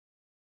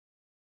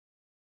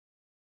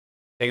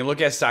Take a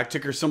look at stock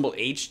ticker symbol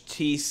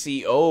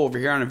HTCO over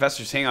here on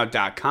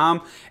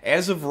investorshangout.com.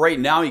 As of right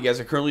now, you guys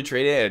are currently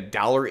traded at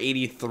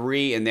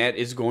 $1.83, and that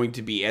is going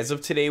to be, as of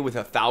today, with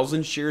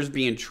 1,000 shares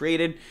being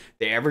traded.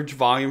 The average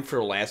volume for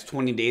the last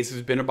 20 days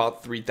has been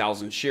about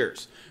 3,000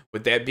 shares.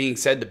 With that being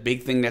said, the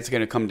big thing that's going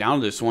to come down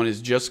to this one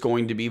is just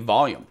going to be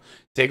volume.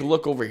 Take a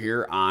look over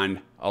here on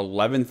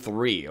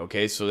 11/3.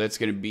 Okay, so that's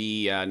going to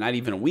be not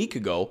even a week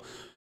ago.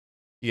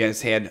 You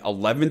guys had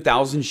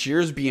 11,000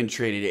 shares being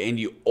traded, and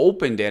you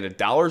opened at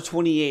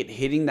 $1.28,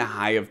 hitting the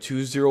high of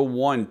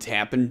 201,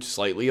 tapping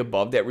slightly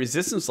above that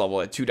resistance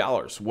level at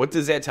 $2. What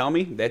does that tell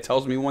me? That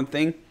tells me one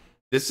thing.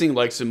 This thing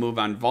likes to move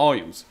on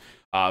volume,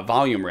 and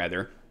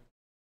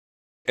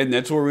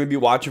that's what we're going to be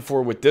watching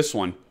for with this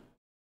one.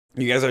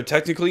 You guys are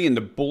technically in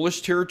the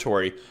bullish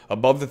territory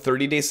above the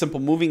 30-day simple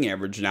moving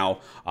average now,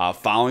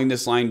 following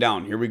this line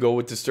down. Here we go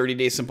with this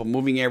 30-day simple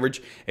moving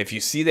average. If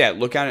you see that,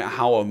 look at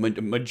how a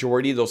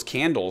majority of those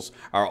candles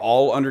are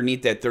all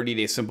underneath that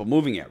 30-day simple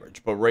moving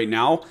average. But right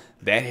now,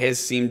 that has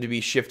seemed to be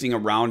shifting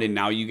around, and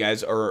now you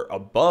guys are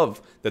above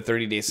the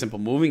 30-day simple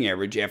moving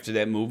average after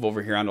that move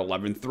over here on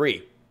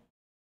 11/3.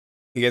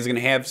 You guys are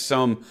going to have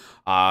some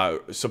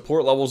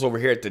support levels over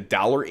here at the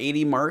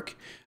 $1.80 mark.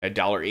 At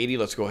 $1.80,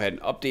 let's go ahead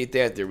and update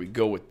that. There we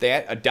go with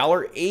that.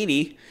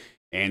 $1.80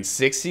 and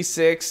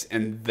 66,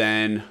 and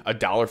then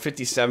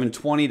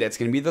 $1.5720. That's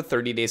going to be the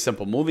 30-day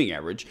simple moving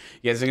average.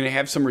 You guys are going to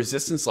have some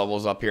resistance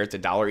levels up here at the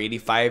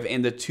 $1.85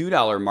 and the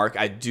 $2 mark.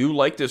 I do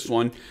like this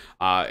one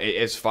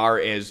as far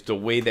as the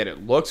way that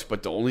it looks,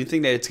 but the only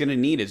thing that it's going to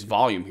need is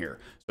volume here.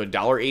 So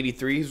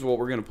 $1.83 is what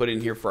we're going to put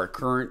in here for our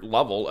current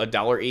level.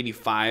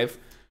 $1.85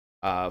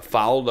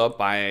 followed up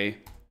by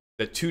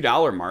the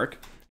 $2 mark.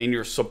 And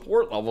your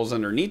support levels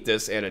underneath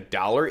this at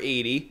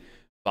 $1.80,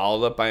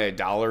 followed up by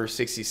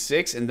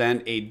 $1.66, and then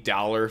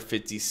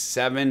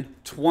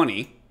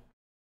 $1.5720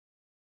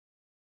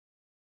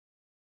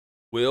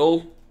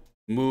 will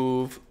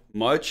move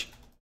much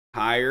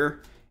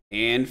higher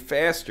and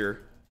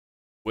faster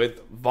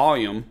with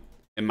volume,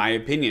 in my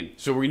opinion.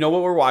 So we know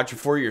what we're watching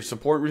for, your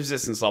support and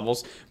resistance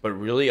levels, but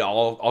really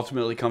all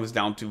ultimately comes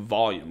down to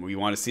volume. We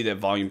want to see that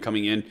volume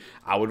coming in.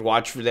 I would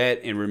watch for that.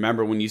 And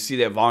remember, when you see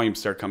that volume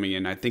start coming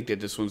in, I think that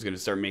this one's going to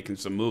start making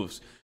some moves.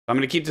 I'm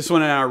going to keep this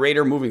one on our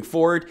radar moving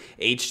forward.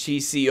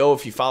 HTCO,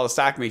 if you follow the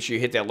stock, make sure you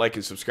hit that like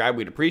and subscribe.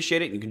 We'd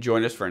appreciate it. And you can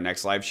join us for our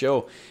next live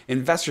show,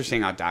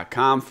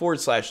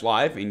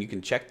 investorshangout.com/live. And you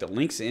can check the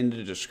links in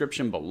the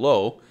description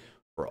below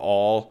for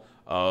all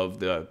of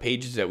the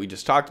pages that we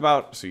just talked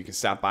about, so you can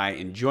stop by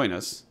and join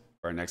us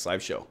for our next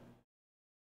live show.